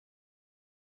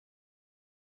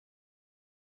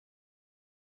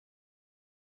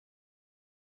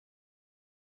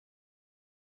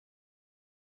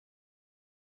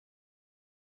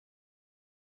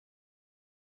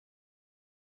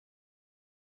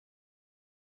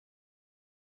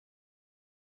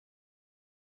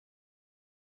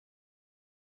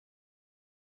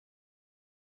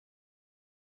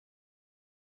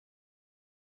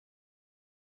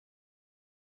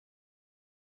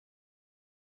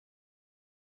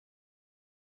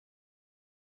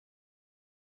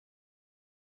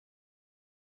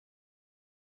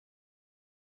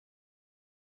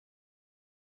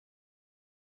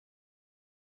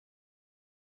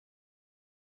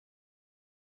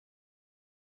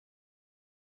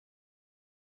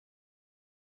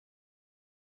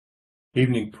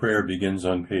Evening prayer begins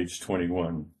on page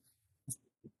 21.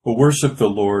 O worship the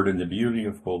Lord in the beauty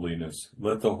of holiness.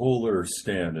 Let the whole earth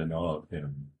stand in awe of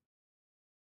him.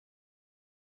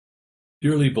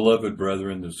 Dearly beloved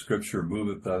brethren, the Scripture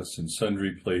moveth us in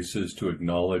sundry places to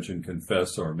acknowledge and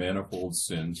confess our manifold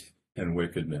sins and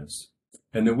wickedness,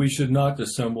 and that we should not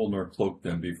dissemble nor cloak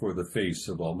them before the face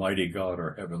of Almighty God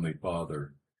our Heavenly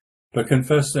Father, but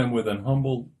confess them with an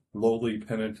humble, lowly,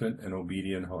 penitent, and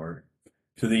obedient heart,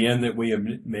 to the end that we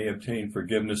may obtain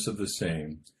forgiveness of the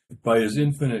same, by his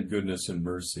infinite goodness and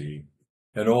mercy.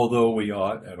 And although we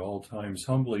ought at all times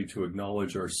humbly to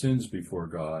acknowledge our sins before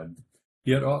God,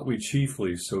 yet ought we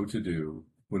chiefly so to do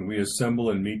when we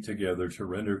assemble and meet together to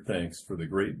render thanks for the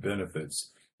great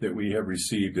benefits that we have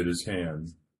received at his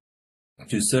hand,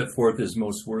 to set forth his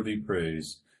most worthy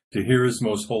praise, to hear his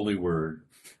most holy word,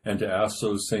 and to ask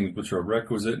those things which are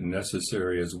requisite and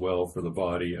necessary as well for the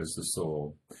body as the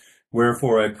soul.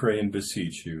 Wherefore I pray and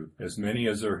beseech you, as many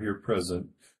as are here present,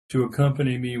 to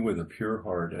accompany me with a pure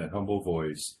heart and humble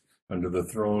voice under the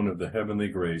throne of the heavenly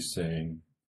grace, saying,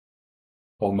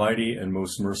 Almighty and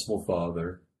most merciful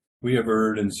Father, we have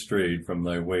erred and strayed from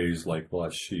thy ways like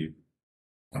lost sheep.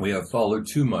 We have followed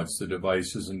too much the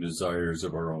devices and desires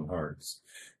of our own hearts.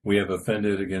 We have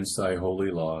offended against thy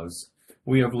holy laws.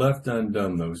 We have left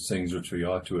undone those things which we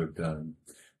ought to have done,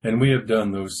 and we have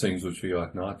done those things which we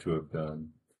ought not to have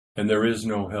done. And there is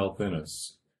no help in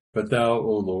us. But thou,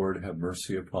 O Lord, have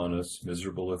mercy upon us,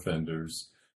 miserable offenders.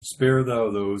 Spare thou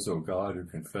those, O God, who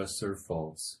confess their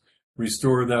faults.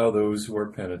 Restore thou those who are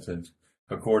penitent,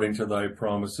 according to thy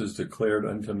promises declared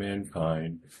unto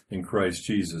mankind in Christ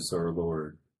Jesus our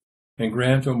Lord. And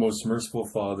grant, O most merciful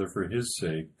Father, for his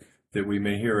sake, that we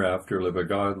may hereafter live a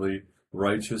godly,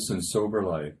 righteous, and sober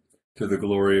life, to the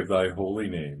glory of thy holy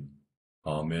name.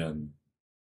 Amen.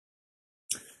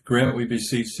 Grant, we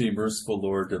beseech thee, merciful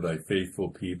Lord, to thy faithful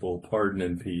people pardon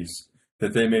and peace,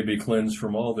 that they may be cleansed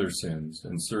from all their sins,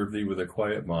 and serve thee with a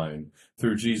quiet mind,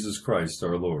 through Jesus Christ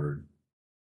our Lord.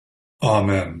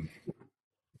 Amen.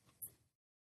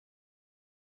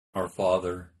 Our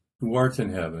Father, who art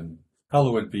in heaven,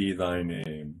 hallowed be thy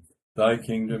name. Thy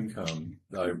kingdom come,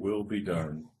 thy will be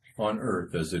done, on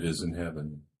earth as it is in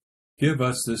heaven. Give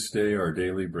us this day our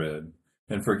daily bread,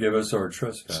 and forgive us our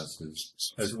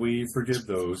trespasses, as we forgive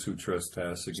those who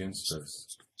trespass against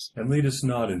us. And lead us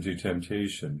not into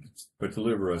temptation, but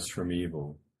deliver us from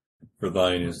evil. For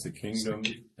thine is the kingdom,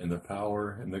 and the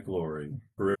power, and the glory,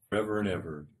 forever and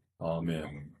ever.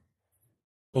 Amen.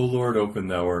 O Lord, open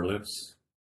thou our lips,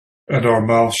 and our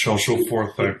mouth shall show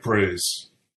forth thy praise.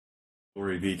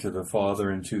 Glory be to the Father,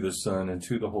 and to the Son, and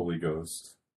to the Holy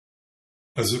Ghost.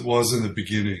 As it was in the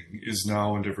beginning, is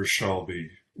now, and ever shall be,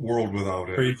 world without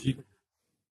end.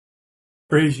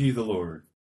 Praise ye the Lord.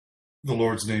 The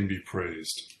Lord's name be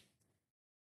praised.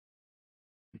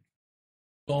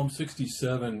 Psalm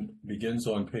 67 begins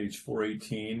on page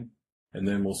 418, and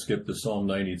then we'll skip to Psalm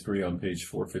 93 on page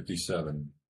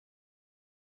 457.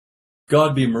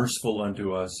 God be merciful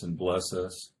unto us, and bless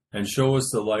us, and show us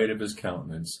the light of his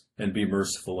countenance, and be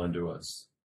merciful unto us.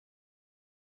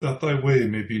 That thy way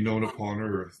may be known upon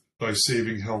earth, thy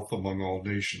saving health among all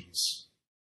nations.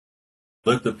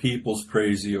 Let the peoples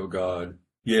praise thee, O God.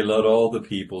 Yea, let all the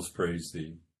peoples praise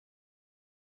thee.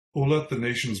 O let the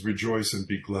nations rejoice and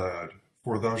be glad,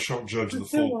 for thou shalt judge the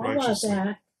folk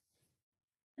righteously,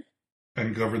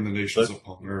 and govern the nations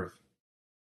upon earth.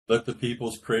 Let the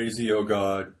peoples praise thee, O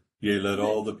God. Yea, let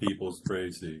all the peoples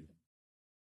praise thee.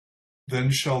 Then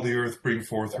shall the earth bring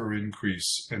forth her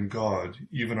increase, and God,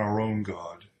 even our own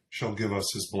God, shall give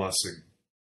us his blessing.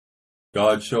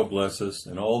 God shall bless us,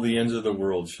 and all the ends of the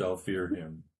world shall fear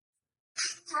him.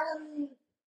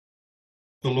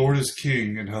 The Lord is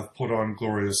king, and hath put on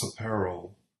glorious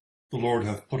apparel. The Lord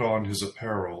hath put on his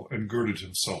apparel, and girded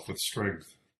himself with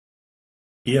strength.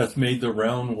 He hath made the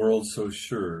round world so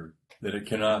sure, that it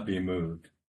cannot be moved.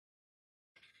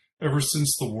 Ever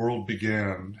since the world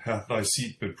began, hath thy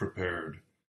seat been prepared.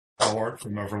 Thou art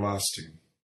from everlasting.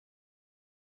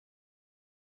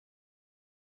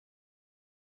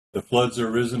 The floods are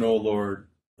risen, O Lord.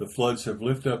 The floods have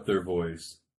lifted up their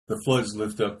voice. The floods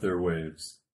lift up their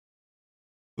waves.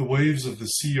 The waves of the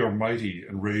sea are mighty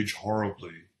and rage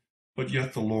horribly, but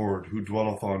yet the Lord, who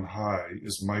dwelleth on high,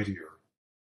 is mightier.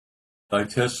 Thy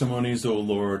testimonies, O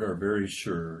Lord, are very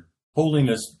sure.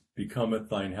 Holiness becometh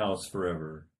thine house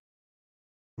forever.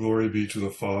 Glory be to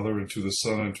the Father, and to the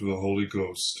Son, and to the Holy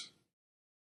Ghost.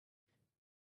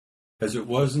 As it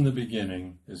was in the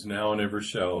beginning, is now, and ever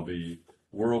shall be,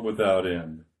 world without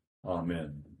end.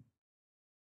 Amen.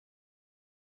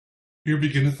 Here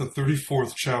beginneth the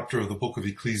 34th chapter of the book of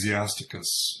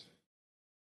Ecclesiasticus.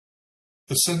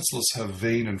 The senseless have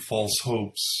vain and false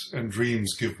hopes, and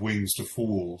dreams give wings to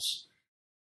fools.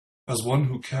 As one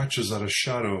who catches at a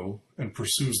shadow and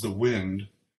pursues the wind,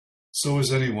 so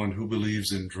is anyone who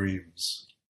believes in dreams.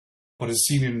 What is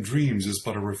seen in dreams is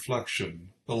but a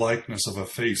reflection, the likeness of a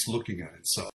face looking at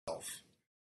itself.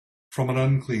 From an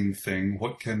unclean thing,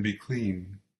 what can be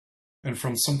clean? And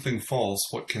from something false,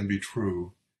 what can be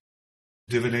true?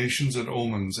 Divinations and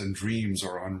omens and dreams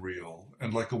are unreal,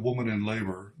 and like a woman in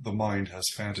labor, the mind has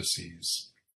fantasies.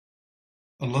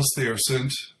 Unless they are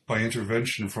sent by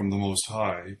intervention from the Most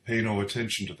High, pay no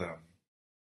attention to them.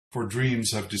 For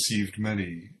dreams have deceived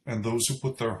many, and those who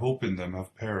put their hope in them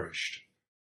have perished.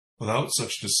 Without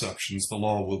such deceptions, the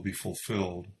law will be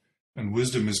fulfilled, and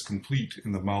wisdom is complete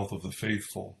in the mouth of the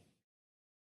faithful.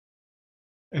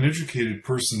 An educated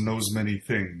person knows many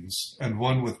things, and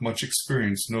one with much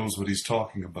experience knows what he's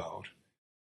talking about.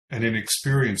 An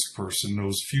inexperienced person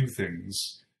knows few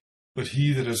things, but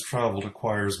he that has traveled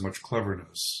acquires much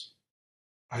cleverness.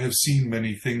 I have seen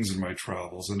many things in my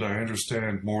travels, and I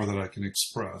understand more than I can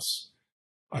express.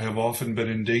 I have often been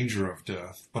in danger of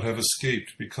death, but have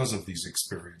escaped because of these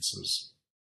experiences.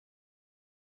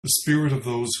 The spirit of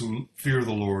those who fear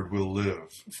the Lord will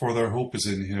live, for their hope is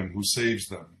in him who saves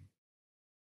them.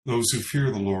 Those who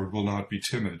fear the Lord will not be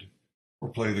timid, or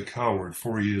play the coward,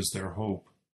 for he is their hope.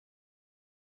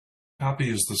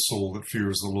 Happy is the soul that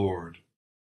fears the Lord.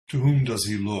 To whom does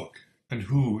he look, and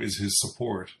who is his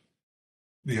support?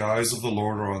 The eyes of the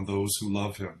Lord are on those who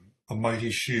love him, a mighty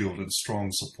shield and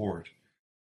strong support,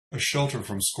 a shelter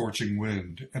from scorching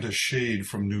wind, and a shade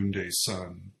from noonday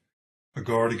sun, a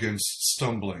guard against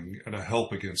stumbling, and a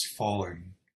help against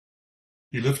falling.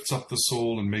 He lifts up the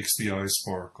soul and makes the eyes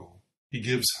sparkle. He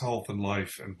gives health and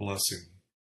life and blessing.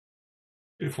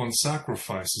 If one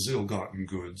sacrifices ill-gotten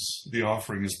goods, the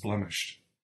offering is blemished.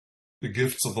 The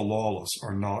gifts of the lawless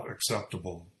are not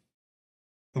acceptable.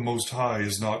 The Most High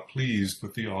is not pleased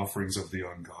with the offerings of the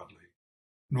ungodly,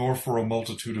 nor for a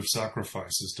multitude of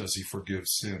sacrifices does he forgive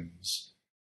sins.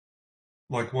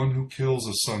 Like one who kills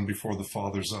a son before the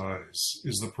father's eyes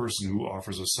is the person who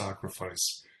offers a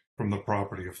sacrifice from the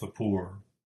property of the poor.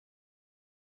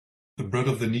 The bread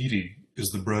of the needy is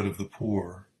the bread of the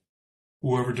poor.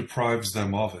 Whoever deprives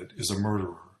them of it is a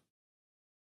murderer.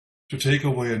 To take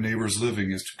away a neighbor's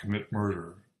living is to commit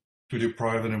murder. To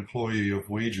deprive an employee of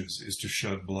wages is to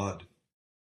shed blood.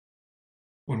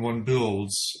 When one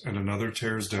builds and another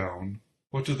tears down,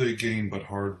 what do they gain but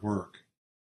hard work?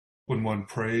 When one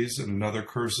prays and another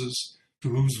curses, to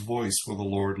whose voice will the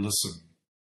Lord listen?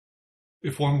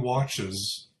 If one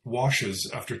washes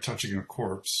after touching a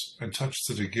corpse and touches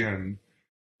it again,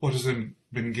 what has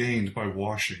been gained by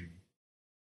washing?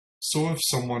 So if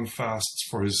someone fasts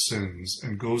for his sins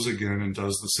and goes again and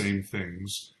does the same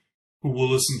things, who will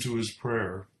listen to his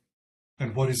prayer?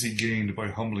 And what has he gained by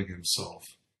humbling himself?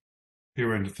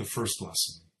 Here endeth the first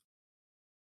lesson.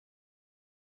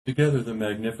 Together the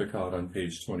Magnificat on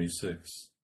page 26.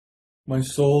 My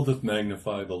soul doth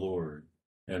magnify the Lord,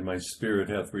 and my spirit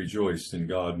hath rejoiced in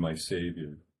God my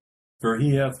Saviour. For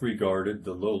he hath regarded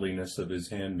the lowliness of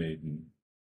his handmaiden.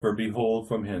 For behold,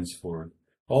 from henceforth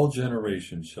all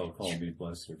generations shall call me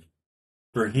blessed.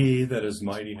 For he that is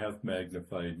mighty hath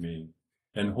magnified me,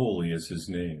 and holy is his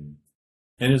name.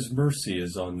 And his mercy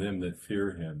is on them that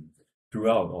fear him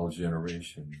throughout all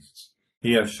generations.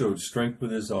 He hath showed strength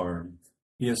with his arm.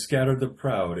 He hath scattered the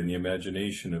proud in the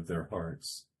imagination of their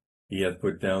hearts. He hath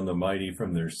put down the mighty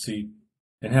from their seat,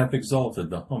 and hath exalted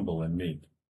the humble and meek.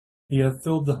 He hath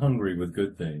filled the hungry with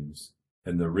good things,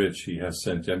 and the rich he hath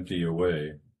sent empty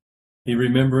away. He,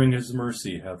 remembering his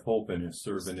mercy, hath hope in his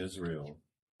servant Israel,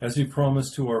 as he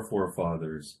promised to our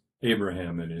forefathers,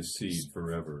 Abraham and his seed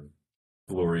forever.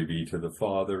 Glory be to the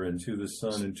Father, and to the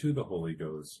Son, and to the Holy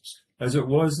Ghost, as it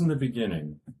was in the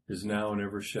beginning, is now, and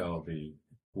ever shall be,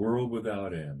 world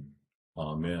without end.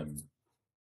 Amen.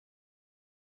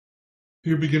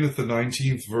 Here beginneth the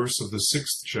 19th verse of the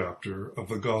 6th chapter of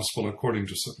the Gospel according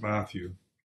to St. Matthew.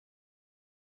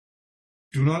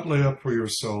 Do not lay up for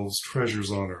yourselves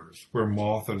treasures on earth, where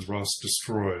moth and rust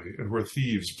destroy, and where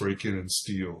thieves break in and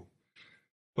steal.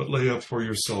 But lay up for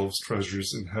yourselves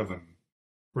treasures in heaven,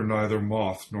 where neither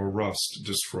moth nor rust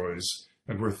destroys,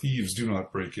 and where thieves do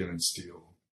not break in and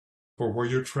steal. For where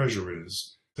your treasure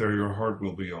is, there your heart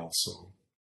will be also.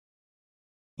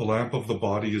 The lamp of the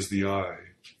body is the eye.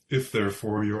 If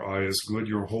therefore your eye is good,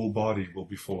 your whole body will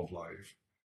be full of light.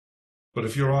 But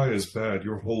if your eye is bad,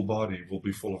 your whole body will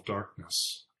be full of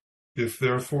darkness. If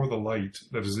therefore the light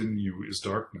that is in you is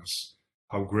darkness,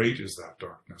 how great is that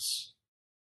darkness?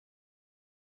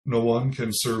 No one can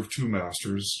serve two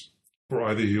masters, for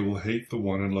either he will hate the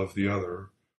one and love the other,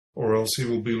 or else he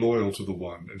will be loyal to the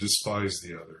one and despise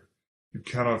the other. You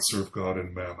cannot serve God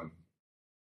and mammon.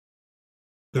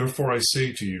 Therefore I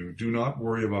say to you, do not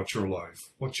worry about your life,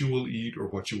 what you will eat or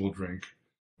what you will drink,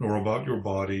 nor about your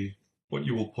body, what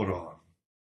you will put on.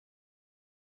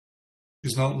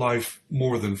 Is not life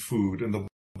more than food, and the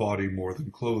body more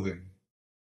than clothing?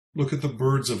 Look at the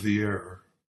birds of the air,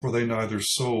 for they neither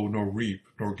sow nor reap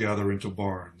nor gather into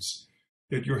barns,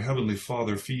 yet your heavenly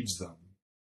Father feeds them.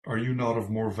 Are you not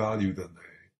of more value than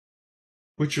they?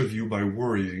 Which of you by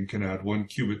worrying can add 1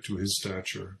 cubit to his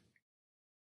stature?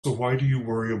 So why do you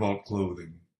worry about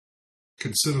clothing?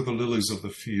 Consider the lilies of the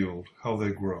field, how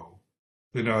they grow.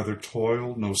 They neither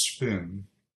toil nor spin.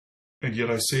 And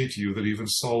yet I say to you that even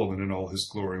Solomon in all his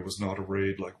glory was not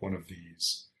arrayed like one of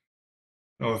these.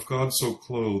 Now if God so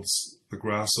clothes the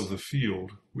grass of the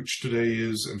field, which today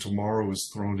is and tomorrow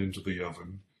is thrown into the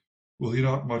oven, will he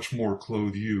not much more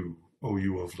clothe you, O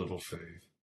you of little faith?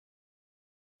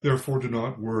 Therefore do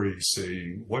not worry,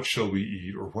 saying, what shall we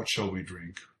eat, or what shall we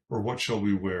drink, or what shall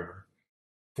we wear?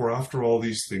 For after all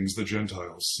these things the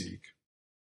Gentiles seek.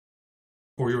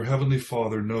 For your heavenly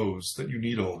Father knows that you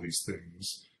need all these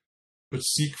things. But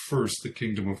seek first the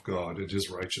kingdom of God and his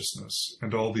righteousness,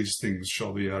 and all these things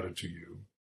shall be added to you.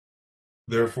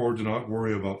 Therefore do not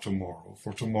worry about tomorrow,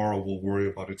 for tomorrow will worry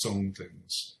about its own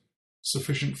things.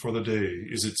 Sufficient for the day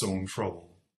is its own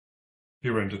trouble.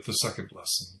 Here endeth the second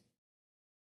lesson.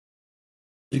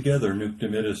 Together, Nunc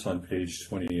Dimittis on page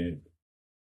 28.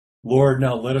 Lord,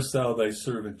 now lettest thou thy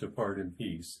servant depart in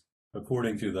peace,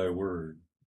 according to thy word.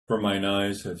 For mine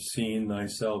eyes have seen thy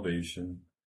salvation,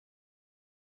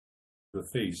 the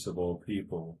face of all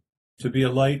people, to be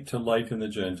a light to lighten the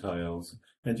Gentiles,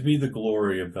 and to be the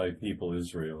glory of thy people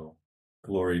Israel.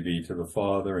 Glory be to the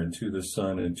Father, and to the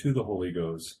Son, and to the Holy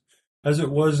Ghost, as it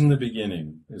was in the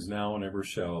beginning, is now, and ever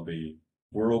shall be,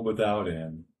 world without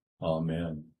end.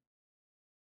 Amen.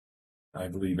 I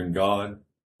believe in God,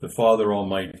 the Father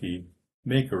Almighty,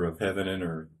 maker of heaven and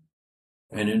earth,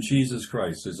 and in Jesus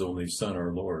Christ, his only Son,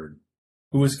 our Lord,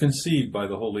 who was conceived by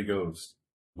the Holy Ghost,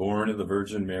 born of the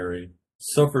Virgin Mary,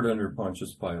 suffered under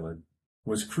Pontius Pilate,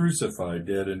 was crucified,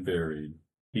 dead, and buried.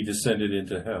 He descended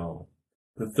into hell.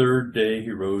 The third day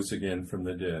he rose again from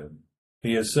the dead.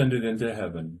 He ascended into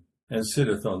heaven, and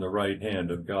sitteth on the right hand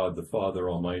of God the Father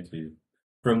Almighty.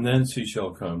 From thence he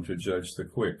shall come to judge the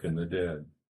quick and the dead.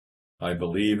 I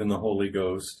believe in the Holy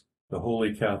Ghost, the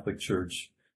Holy Catholic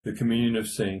Church, the communion of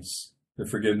saints, the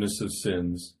forgiveness of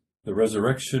sins, the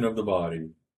resurrection of the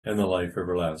body, and the life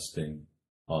everlasting.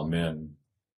 Amen.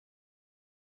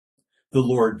 The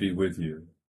Lord be with you.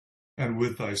 And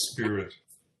with thy spirit.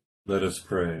 Let us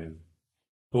pray.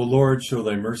 O Lord, show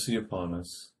thy mercy upon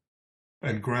us.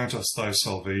 And grant us thy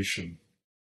salvation.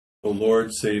 O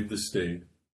Lord, save the state.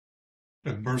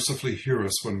 And mercifully hear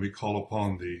us when we call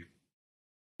upon thee.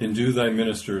 Endue thy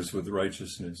ministers with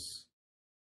righteousness.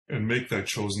 And make thy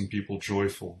chosen people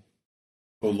joyful.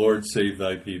 O Lord, save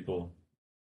thy people.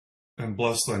 And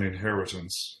bless thine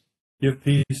inheritance. Give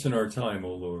peace in our time,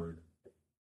 O Lord.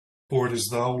 For it is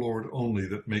thou, Lord, only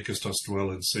that makest us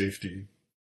dwell in safety.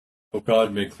 O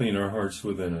God, may clean our hearts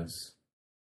within us.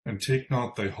 And take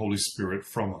not thy Holy Spirit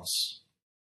from us.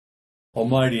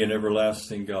 Almighty and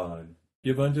everlasting God,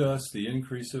 give unto us the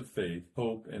increase of faith,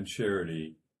 hope, and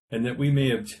charity, and that we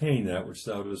may obtain that which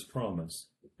thou dost promise.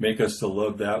 Make us to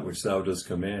love that which thou dost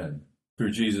command,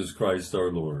 through Jesus Christ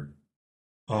our Lord.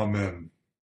 Amen.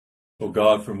 O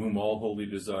God, from whom all holy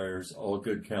desires, all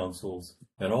good counsels,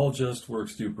 and all just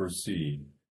works do proceed,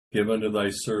 give unto thy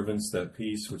servants that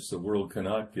peace which the world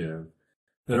cannot give,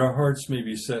 that our hearts may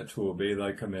be set to obey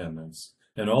thy commandments,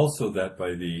 and also that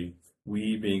by thee,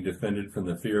 we, being defended from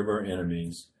the fear of our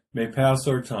enemies, may pass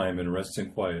our time in rest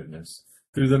and quietness,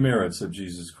 through the merits of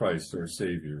Jesus Christ our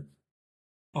Savior.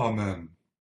 Amen.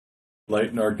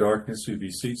 Lighten our darkness, we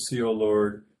beseech thee, O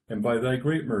Lord, and by thy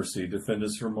great mercy defend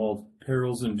us from all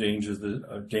perils and dangers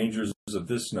of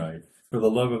this night, for the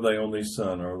love of thy only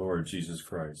Son, our Lord Jesus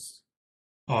Christ.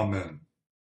 Amen.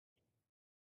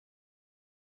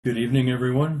 Good evening,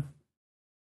 everyone.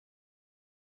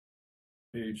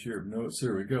 Page here of notes.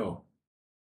 There we go.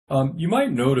 You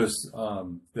might notice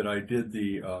that I did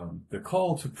the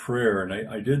call to prayer, and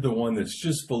I did the one that's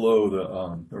just below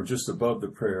the or just above the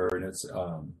prayer, and it's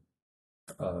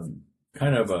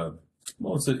kind of a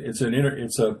well, it's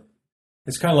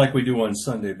kind of like we do on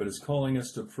Sunday, but it's calling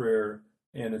us to prayer,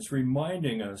 and it's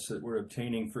reminding us that we're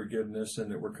obtaining forgiveness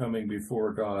and that we're coming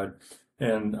before God.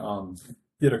 And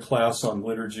did a class on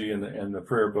liturgy and the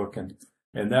prayer book, and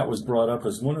And that was brought up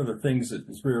as one of the things that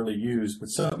is rarely used, but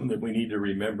something that we need to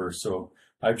remember. So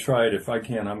I've tried, if I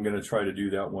can, I'm going to try to do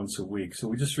that once a week. So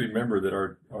we just remember that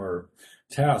our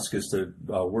task is to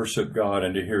worship God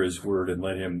and to hear his word and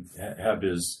let him have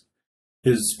his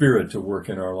spirit to work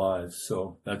in our lives.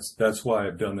 So that's why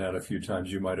I've done that a few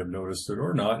times. You might have noticed it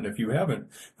or not. And if you haven't,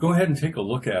 go ahead and take a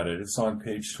look at it. It's on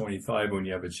page 25 when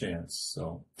you have a chance.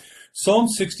 So Psalm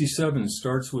 67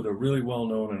 starts with a really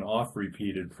well-known and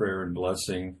oft-repeated prayer and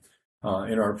blessing.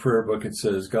 In our prayer book, it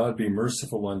says, God be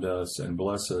merciful unto us and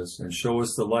bless us and show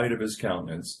us the light of his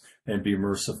countenance and be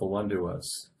merciful unto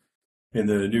us. In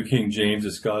the New King James,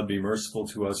 it's God be merciful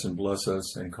to us and bless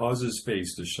us and cause his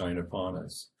face to shine upon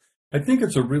us. I think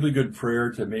it's a really good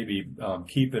prayer to maybe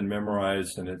keep and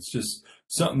memorize, and it's just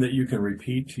something that you can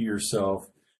repeat to yourself.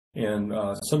 And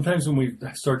sometimes when we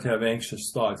start to have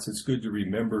anxious thoughts, it's good to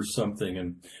remember something,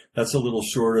 and that's a little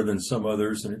shorter than some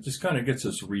others, and it just kind of gets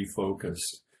us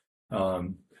refocused.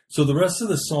 So the rest of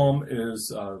the psalm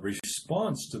is a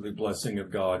response to the blessing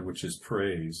of God, which is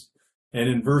praise. And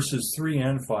in verses 3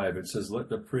 and 5, it says, let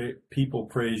the people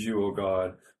praise you, O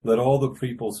God. Let all the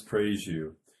peoples praise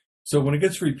you. So when it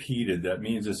gets repeated, that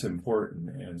means it's important.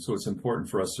 And so it's important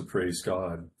for us to praise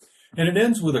God. And it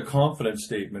ends with a confident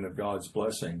statement of God's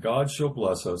blessing. God shall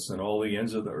bless us, and all the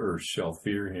ends of the earth shall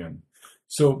fear him.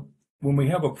 So when we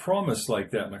have a promise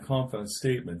like that and a confident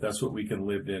statement, that's what we can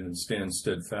live in and stand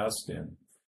steadfast in.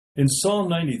 In Psalm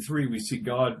 93, we see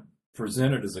God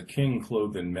presented as a king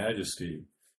clothed in majesty.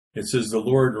 It says, the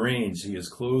Lord reigns, he is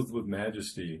clothed with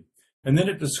majesty. And then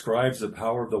it describes the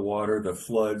power of the water, the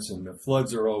floods, and the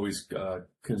floods are always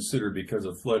considered because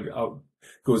a flood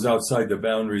goes outside the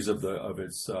boundaries of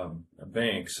its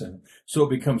banks, and so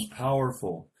it becomes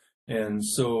powerful. And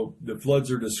so the floods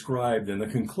are described, and the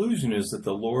conclusion is that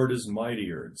the Lord is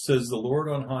mightier. It says the Lord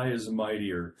on high is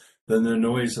mightier than the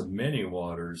noise of many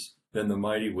waters, than the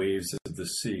mighty waves of the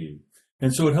sea.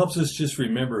 And so it helps us just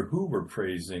remember who we're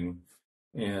praising,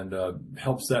 and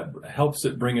helps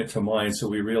it bring it to mind so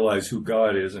we realize who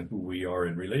God is and who we are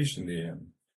in relation to him.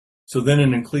 So then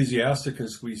in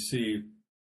Ecclesiasticus we see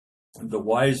the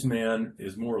wise man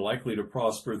is more likely to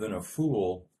prosper than a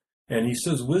fool, and he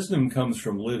says wisdom comes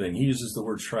from living. He uses the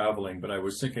word traveling, but I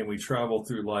was thinking we travel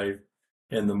through life,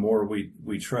 and the more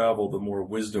we travel, the more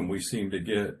wisdom we seem to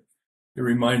get. It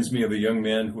reminds me of a young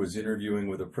man who was interviewing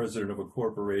with a president of a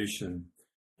corporation.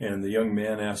 And the young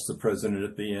man asked the president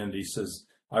at the end, he says,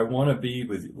 I want to be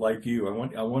like you.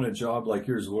 I want a job like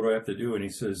yours. What do I have to do? And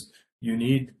he says, you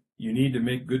need to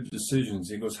make good decisions.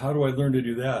 He goes, how do I learn to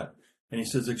do that? And he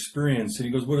says, experience. And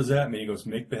he goes, what does that mean? He goes,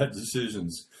 make bad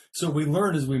decisions. So we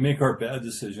learn as we make our bad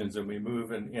decisions, and we move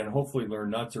and hopefully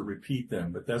learn not to repeat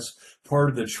them. But that's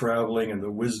part of the traveling and the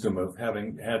wisdom of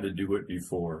having had to do it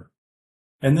before.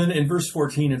 And then in verse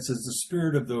 14, it says, the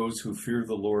spirit of those who fear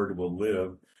the Lord will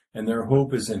live, and their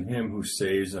hope is in him who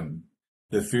saves them.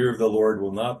 The fear of the Lord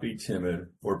will not be timid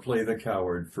or play the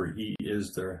coward, for he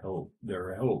is their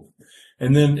hope.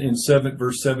 And then in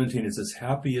verse 17, it says,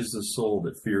 happy is the soul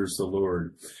that fears the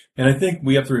Lord. And I think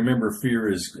we have to remember fear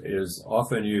is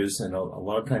often used, and a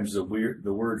lot of times the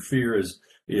word fear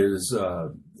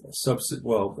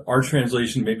our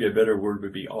translation, maybe a better word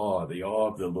would be awe, the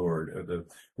awe of the Lord, or the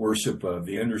worship of,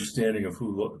 the understanding of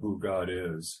who God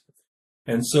is.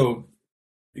 And so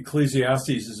Ecclesiastes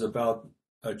is about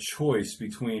a choice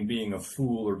between being a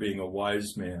fool or being a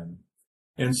wise man.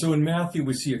 And so in Matthew,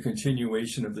 we see a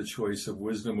continuation of the choice of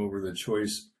wisdom over the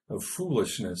choice of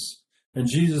foolishness. And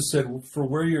Jesus said, for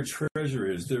where your treasure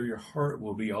is, there your heart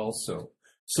will be also.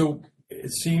 So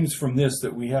it seems from this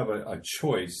that we have a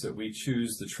choice, that we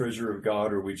choose the treasure of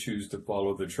God or we choose to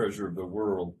follow the treasure of the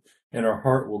world, and our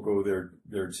heart will go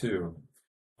there too.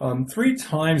 3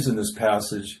 times in this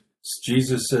passage,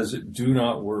 Jesus says, do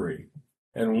not worry.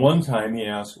 And one time he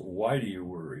asks, why do you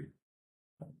worry?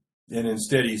 And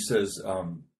instead he says,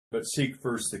 but seek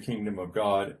first the kingdom of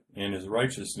God and his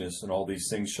righteousness, and all these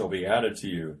things shall be added to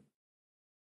you.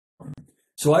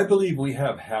 So I believe we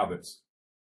have habits.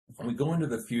 We go into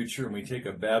the future and we take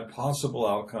a bad possible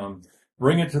outcome,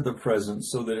 bring it to the present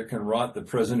so that it can rot the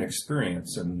present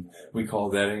experience, and we call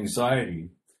that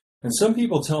anxiety. And some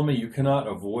people tell me you cannot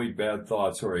avoid bad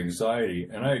thoughts or anxiety,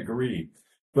 and I agree.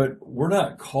 But we're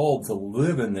not called to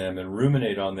live in them and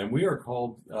ruminate on them. We are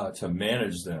called to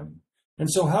manage them. And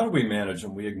so how do we manage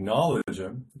them? We acknowledge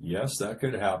them. Yes, that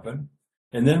could happen.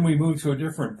 And then we move to a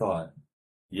different thought.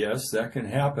 Yes, that can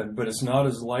happen, but it's not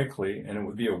as likely, and it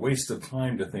would be a waste of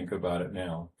time to think about it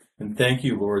now. And thank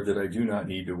you, Lord, that I do not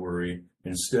need to worry.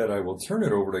 Instead, I will turn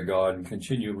it over to God and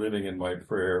continue living in my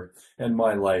prayer and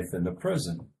my life in the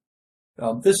present.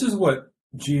 This is what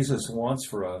Jesus wants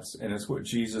for us, and it's what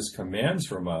Jesus commands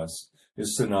from us,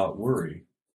 is to not worry.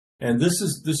 And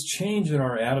this change in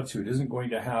our attitude isn't going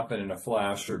to happen in a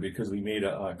flash or because we made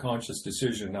a conscious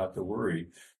decision not to worry.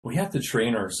 We have to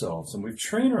train ourselves, and we've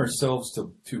trained ourselves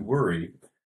to worry.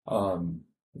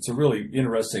 It's a really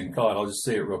interesting thought. I'll just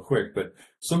say it real quick, but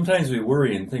sometimes we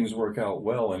worry and things work out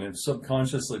well, and if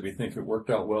subconsciously we think it worked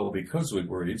out well because we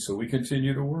worried, so we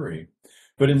continue to worry.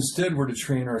 But instead, we're to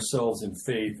train ourselves in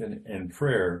faith and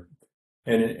prayer,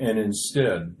 and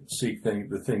instead seek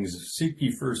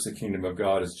ye first the kingdom of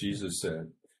God, as Jesus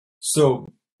said.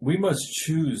 So we must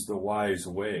choose the wise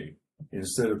way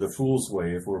instead of the fool's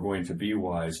way if we're going to be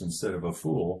wise instead of a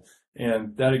fool.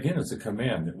 And that, again, is a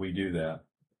command that we do that.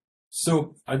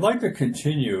 So I'd like to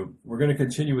continue. We're going to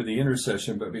continue with the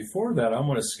intercession, but before that, I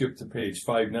want to skip to page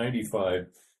 595.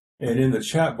 And in the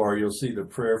chat bar, you'll see the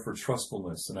prayer for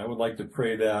trustfulness. And I would like to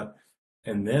pray that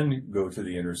and then go to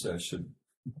the intercession.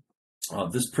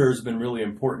 This prayer has been really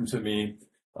important to me.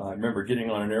 I remember getting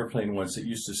on an airplane once. It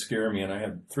used to scare me, and I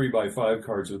had 3x5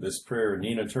 cards with this prayer. And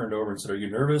Nina turned over and said, "Are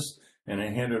you nervous?" And I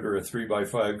handed her a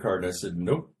 3x5 card. I said,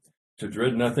 "Nope, to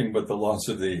dread nothing but the loss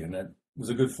of thee." And that was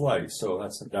a good flight. So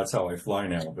that's how I fly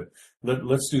now. But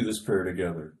let's do this prayer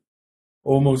together.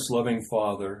 O most loving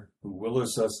Father, who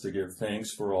willest us to give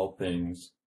thanks for all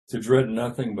things, to dread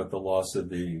nothing but the loss of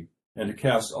thee, and to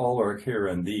cast all our care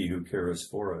on thee who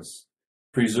carest for us.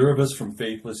 Preserve us from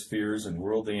faithless fears and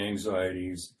worldly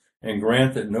anxieties, and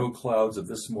grant that no clouds of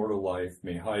this mortal life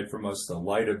may hide from us the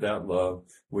light of that love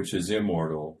which is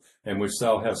immortal, and which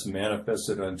thou hast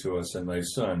manifested unto us in thy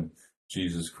Son,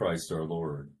 Jesus Christ our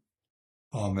Lord.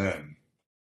 Amen.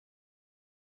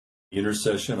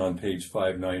 Intercession on page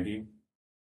 590.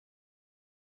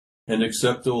 And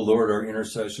accept, O Lord, our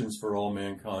intercessions for all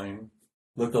mankind.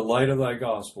 Let the light of thy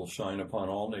gospel shine upon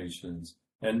all nations,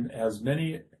 and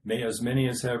may as many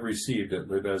as have received it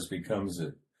live as becomes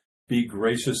it. Be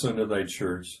gracious unto thy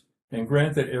church, and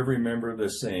grant that every member of the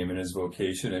same in his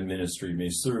vocation and ministry may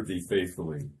serve thee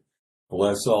faithfully.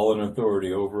 Bless all in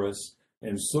authority over us,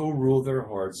 and so rule their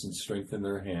hearts and strengthen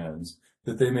their hands,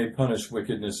 that they may punish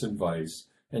wickedness and vice,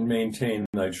 and maintain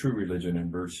thy true religion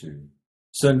and virtue.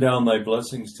 Send down thy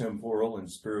blessings, temporal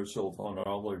and spiritual, upon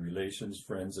all thy relations,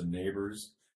 friends, and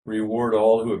neighbors. Reward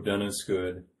all who have done us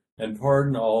good, and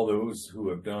pardon all those who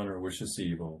have done or wish us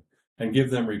evil, and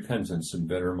give them repentance and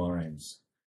better minds.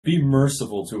 Be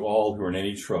merciful to all who are in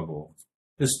any trouble,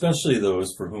 especially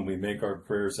those for whom we make our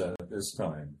prayers at this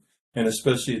time, and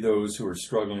especially those who are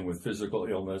struggling with physical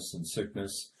illness and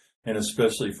sickness, and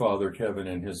especially Father Kevin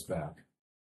and his back.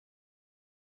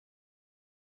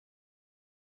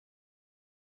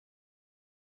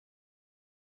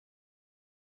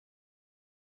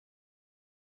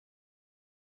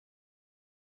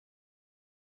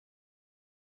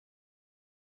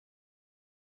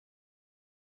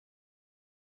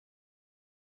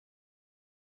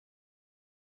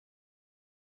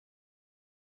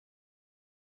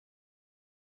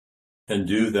 And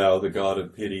do thou, the God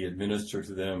of pity, administer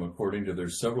to them according to their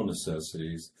several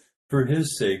necessities, for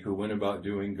his sake who went about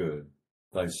doing good,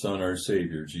 thy Son, our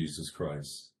Savior, Jesus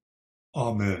Christ.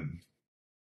 Amen.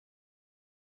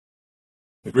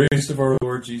 The grace of our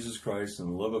Lord Jesus Christ, and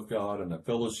the love of God, and the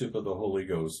fellowship of the Holy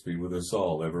Ghost be with us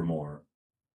all evermore.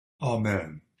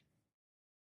 Amen.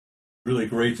 Really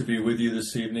great to be with you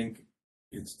this evening.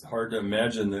 It's hard to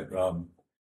imagine that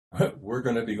we're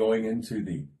going to be going into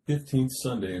the 15th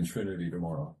Sunday in Trinity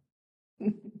tomorrow.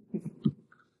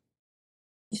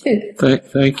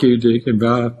 Thank you, Deacon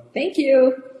Bob. Thank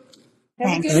you.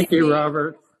 Thank you,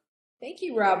 Robert. Thank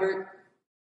you, Robert.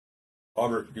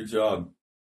 Robert, good job.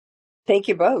 Thank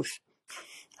you both.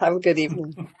 Have a good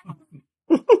evening.